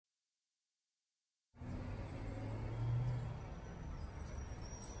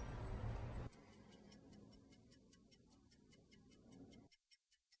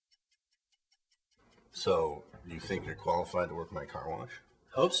So, you think you're qualified to work my car wash?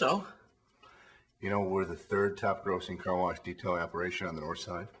 Hope so. You know, we're the third top grossing car wash detailing operation on the north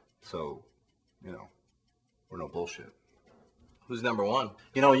side. So, you know, we're no bullshit. Who's number one?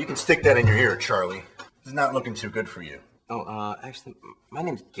 You know, you can stick that in your ear, Charlie. It's not looking too good for you. Oh, actually, my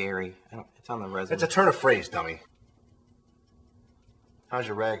name's Gary. It's on the resume. It's a turn of phrase, dummy. How's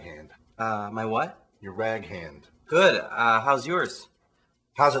your rag hand? My what? Your rag hand. Good. How's yours?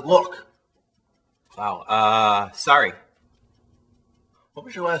 How's it look? Wow. Sorry. What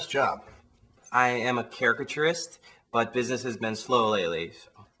was your last job? I am a caricaturist, but business has been slow lately. So.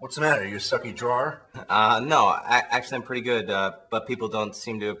 What's the matter? You a sucky drawer? No. Actually, I'm pretty good, but people don't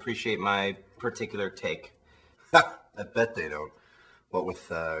seem to appreciate my particular take. I bet they don't. What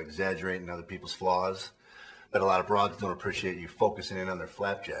with exaggerating other people's flaws? Bet a lot of broads don't appreciate you focusing in on their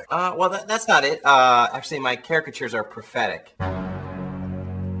flapjack. Well, that's not it. Actually, my caricatures are prophetic.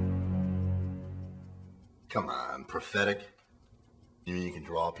 Come on, prophetic? You mean you can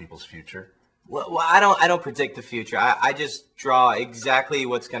draw people's future? Well, I don't predict the future. I just draw exactly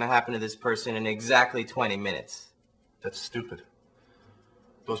what's going to happen to this person in exactly 20 minutes. That's stupid.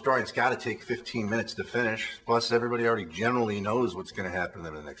 Those drawings got to take 15 minutes to finish. Plus, everybody already generally knows what's going to happen to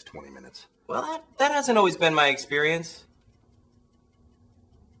them in the next 20 minutes. Well, that hasn't always been my experience.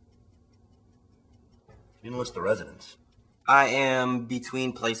 You enlist the residents. I am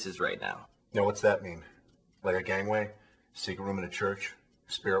between places right now. Now, what's that mean? Like a gangway? Secret room in a church?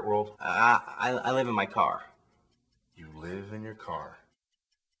 Spirit world? I live in my car. You live in your car?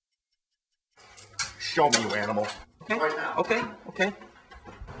 Show me, you animal. Okay, right now. Okay.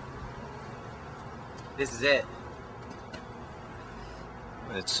 This is it.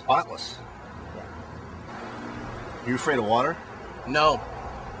 It's spotless. You afraid of water? No.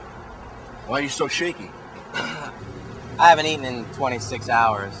 Why are you so shaky? I haven't eaten in 26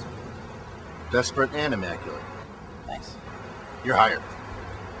 hours. Desperate and immaculate. Thanks. You're hired.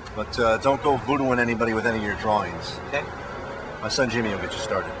 But don't go voodooing anybody with any of your drawings. Okay. My son Jimmy will get you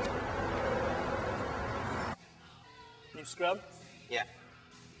started. You scrub? Yeah.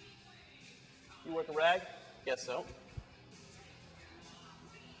 You work a rag? Guess so.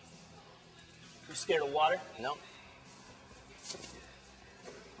 You scared of water? No.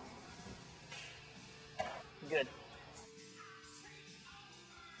 Good.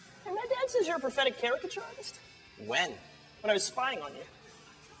 Hey, my dad says you're a prophetic caricature artist. When? When I was spying on you.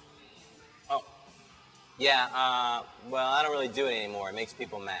 Oh. Yeah, well, I don't really do it anymore. It makes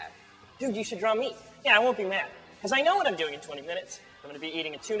people mad. Dude, you should draw me. Yeah, I won't be mad. Because I know what I'm doing in 20 minutes. I'm going to be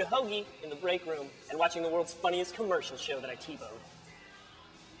eating a tuna hoagie in the break room and watching the world's funniest commercial show that I T-bowed.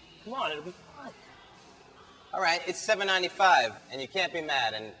 Come on, it'll be fun. All right, it's $7.95, and you can't be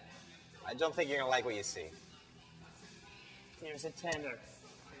mad, and I don't think you're going to like what you see. Here's a tender.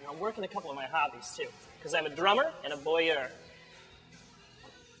 I'm working a couple of my hobbies, too. Because I'm a drummer and a voyeur.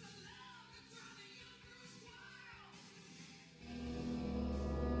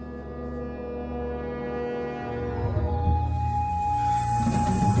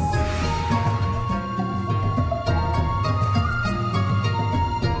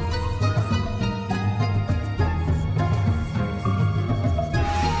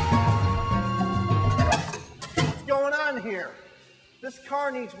 Here. This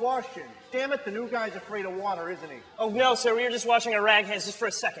car needs washing. Damn it, the new guy's afraid of water, isn't he? Oh, no, sir. We were just washing our rag hands just for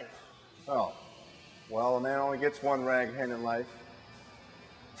a second. Oh. Well, a man only gets one rag hand in life.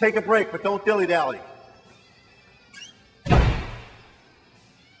 Take a break, but don't dilly-dally. Here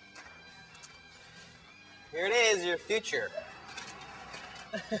it is, your future.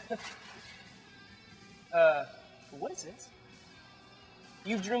 What is this?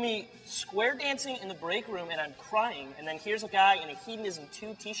 You drew me square dancing in the break room and I'm crying, and then here's a guy in a Hedonism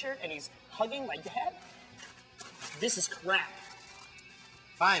 2 t-shirt and he's hugging my dad? This is crap.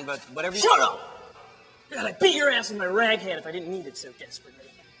 Fine, but whatever you... Shut up! God, I'd beat your ass with my rag hand if I didn't need it so desperately.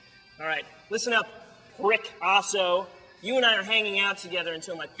 All right, listen up, prick Asso. You and I are hanging out together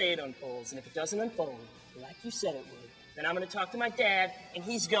until my fate unfolds, and if it doesn't unfold, like you said it would, then I'm going to talk to my dad, and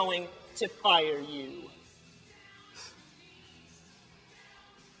he's going to fire you.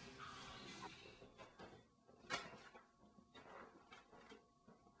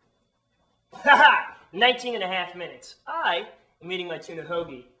 Haha! 19 and a half minutes. I am eating my tuna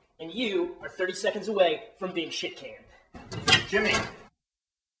hoagie, and you are 30 seconds away from being shit-canned. Jimmy!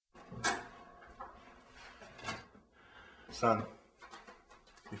 Son,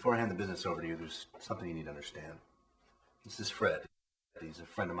 before I hand the business over to you, there's something you need to understand. This is Fred. He's a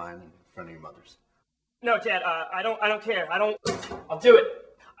friend of mine and a friend of your mother's. No, Dad, I don't care. I'll do it.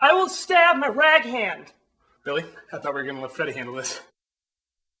 I will stab my rag hand. Billy, I thought we were going to let Freddie handle this.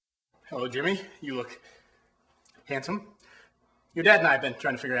 Hello, Jimmy. You look handsome. Your dad and I have been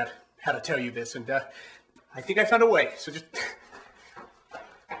trying to figure out how to tell you this, and I think I found a way, so just...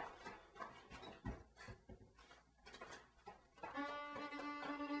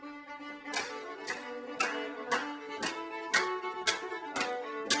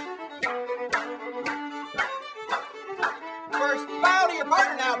 First, bow to your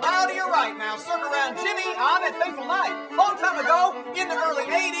partner now, bow to your right now. Circle around Jimmy on that fateful night. Long time ago, in the early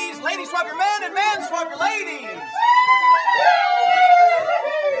 80s, ladies swap your men and men swap your ladies.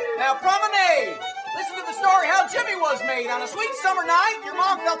 Now, promenade. Listen to the story how Jimmy was made. On a sweet summer night, your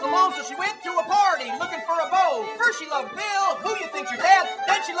mom felt alone, so she went to a party looking for a beau. First she loved Bill, who you think's your dad?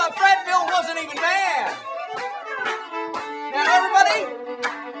 Then she loved Fred, Bill wasn't even mad. Now, everybody,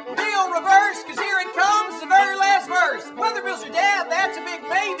 Bill reverse, because here it comes, the very last verse. Whether Bill's your dad, that's a big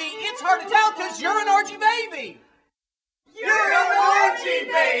maybe. It's hard to tell, because you're an orgy baby. You're an orgy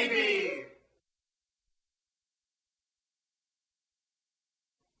baby.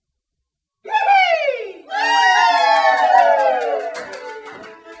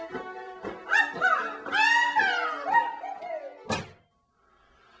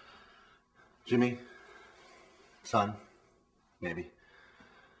 Jimmy, son, maybe.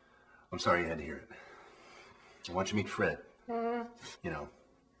 I'm sorry you had to hear it. I want you to meet Fred. You know,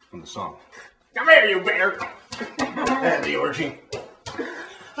 from the song. Come here, you bear. And the orgy.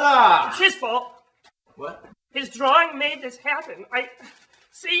 It's his fault. What? His drawing made this happen. I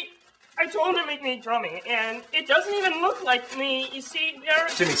told him he'd need drumming, and it doesn't even look like me. You see, there...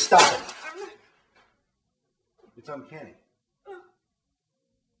 Jimmy, stop it. It's uncanny.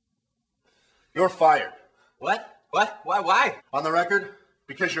 You're fired. What? What? Why? On the record,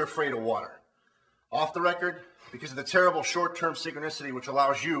 because you're afraid of water. Off the record, because of the terrible short-term synchronicity which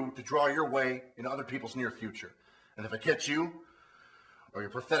allows you to draw your way into other people's near future. And if I catch you, or your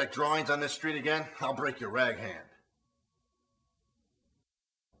pathetic drawings on this street again, I'll break your rag hand.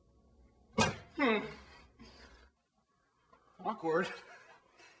 Awkward.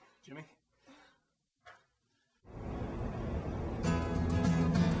 Jimmy?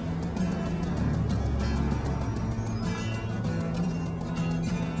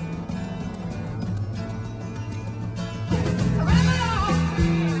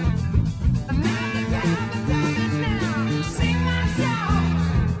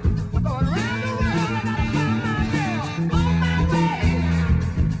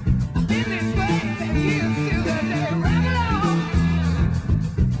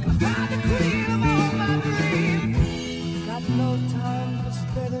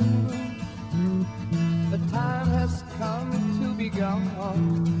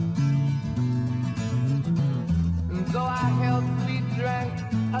 And though I helped we drank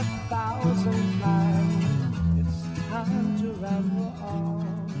 1,000